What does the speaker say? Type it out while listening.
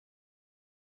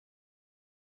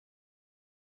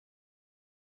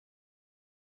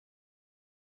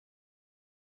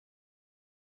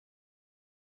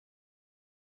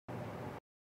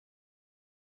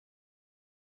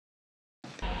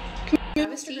Yeah,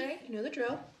 Mr. Gray, you know the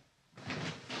drill.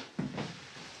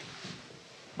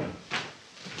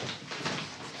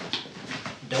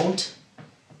 Don't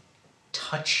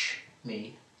touch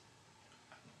me.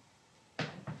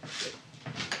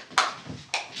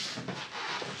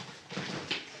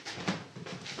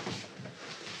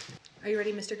 Are you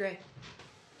ready, Mr. Gray?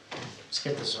 Let's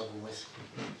get this over with.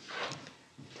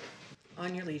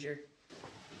 On your leisure.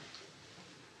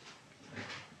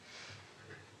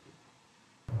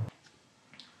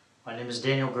 My name is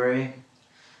Daniel Gray.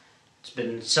 It's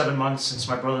been 7 months since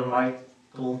my brother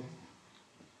Michael...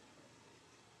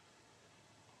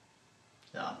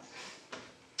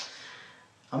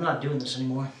 I'm not doing this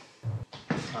anymore.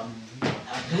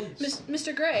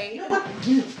 Mr. Gray? You know what?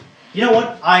 You know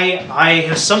what? I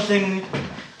have something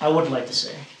I would like to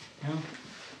say. You know?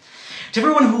 To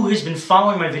everyone who has been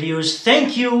following my videos,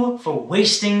 thank you for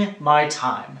wasting my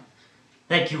time.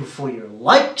 Thank you for your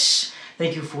likes.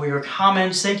 Thank you for your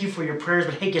comments. Thank you for your prayers.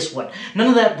 But hey, guess what? None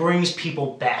of that brings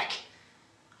people back.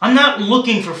 I'm not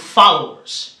looking for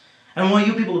followers. And while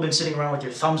you people have been sitting around with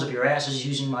your thumbs up your asses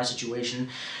using my situation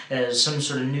as some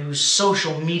sort of new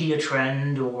social media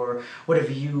trend or whatever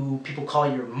you people call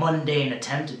your mundane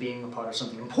attempt at being a part of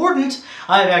something important,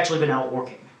 I've actually been out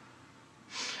working.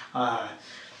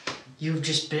 You've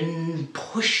just been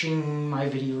pushing my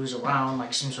videos around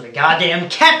like some sort of goddamn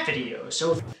cat video,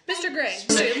 so... Mr. Gray!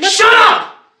 Shut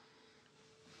up!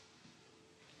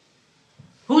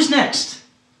 Who's next?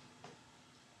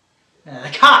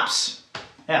 The cops.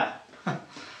 Yeah.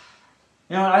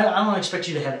 You know, I don't expect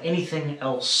you to have anything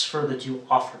else further to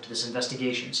offer to this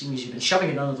investigation, seeing as you've been shoving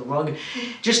it under the rug,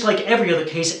 just like every other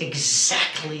case,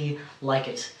 exactly like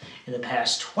it in the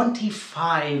past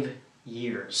 25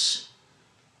 years.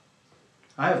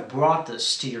 I have brought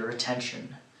this to your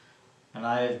attention, and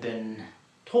I have been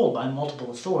told by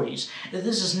multiple authorities that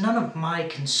this is none of my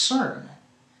concern.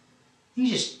 You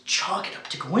just chalk it up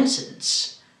to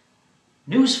coincidence.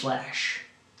 Newsflash.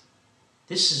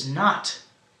 This is not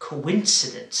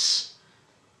coincidence.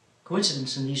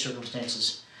 Coincidence in these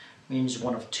circumstances means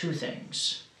one of two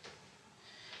things.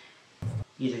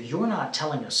 Either you're not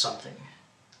telling us something,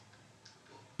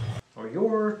 or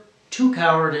you're too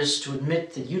cowardice to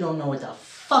admit that you don't know what the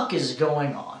fuck is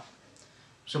going on.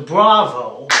 So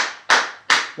bravo.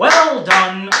 Well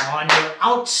done on your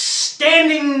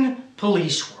outstanding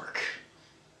police work.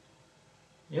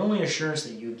 The only assurance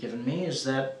that you've given me is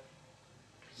that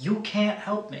you can't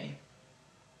help me.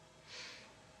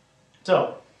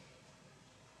 So,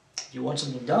 if you want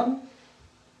something done,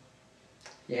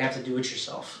 you have to do it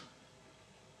yourself.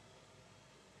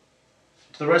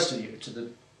 To the rest of you, to the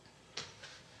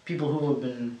people who have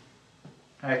been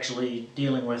actually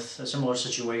dealing with a similar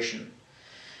situation,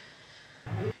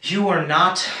 you are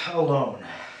not alone.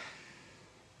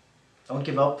 Don't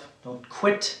give up, don't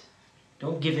quit,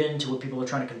 don't give in to what people are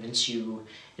trying to convince you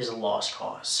is a lost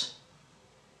cause.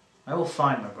 I will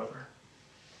find my brother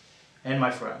and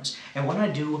my friends, and when I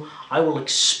do, I will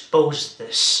expose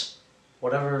this,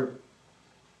 whatever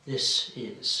this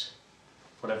is,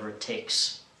 whatever it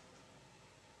takes.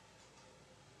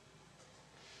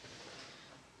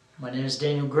 My name is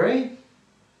Daniel Gray.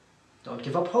 Don't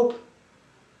give up hope.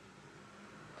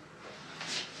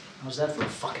 How's that for a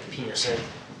fucking PSA?